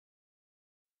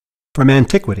From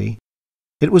antiquity,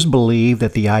 it was believed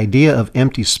that the idea of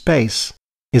empty space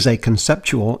is a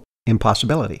conceptual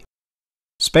impossibility.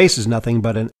 Space is nothing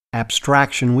but an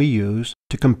abstraction we use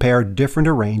to compare different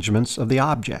arrangements of the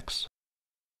objects.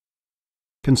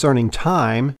 Concerning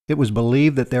time, it was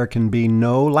believed that there can be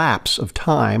no lapse of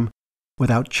time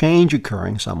without change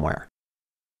occurring somewhere.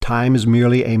 Time is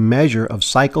merely a measure of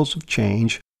cycles of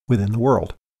change within the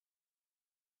world.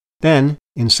 Then,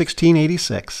 in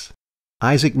 1686,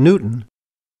 Isaac Newton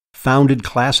founded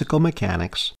classical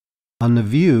mechanics on the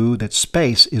view that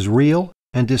space is real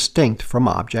and distinct from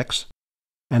objects,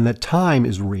 and that time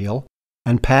is real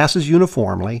and passes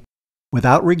uniformly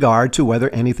without regard to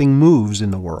whether anything moves in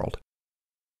the world.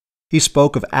 He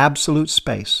spoke of absolute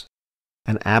space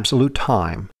and absolute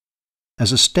time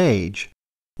as a stage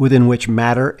within which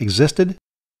matter existed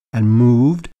and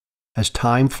moved as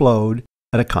time flowed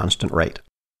at a constant rate.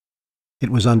 It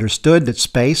was understood that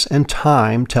space and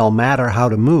time tell matter how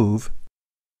to move,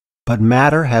 but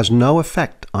matter has no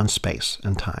effect on space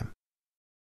and time.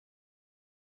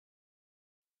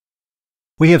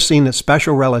 We have seen that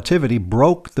special relativity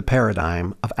broke the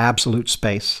paradigm of absolute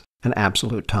space and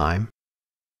absolute time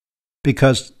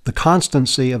because the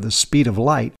constancy of the speed of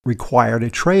light required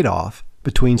a trade-off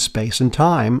between space and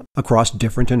time across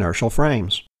different inertial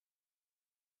frames.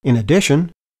 In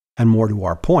addition, and more to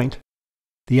our point,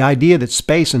 the idea that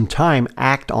space and time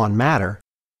act on matter,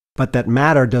 but that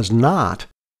matter does not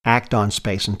act on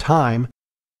space and time,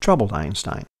 troubled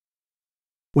Einstein.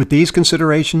 With these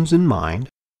considerations in mind,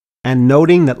 and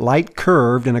noting that light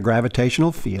curved in a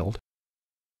gravitational field,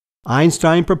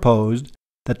 Einstein proposed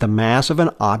that the mass of an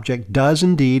object does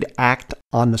indeed act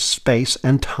on the space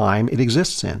and time it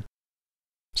exists in.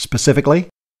 Specifically,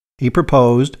 he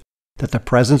proposed that the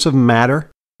presence of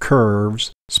matter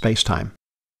curves space-time.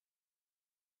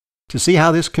 To see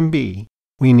how this can be,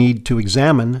 we need to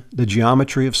examine the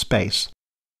geometry of space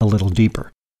a little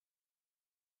deeper.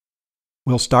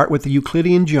 We'll start with the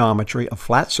Euclidean geometry of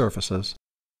flat surfaces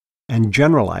and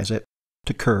generalize it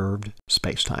to curved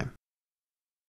spacetime.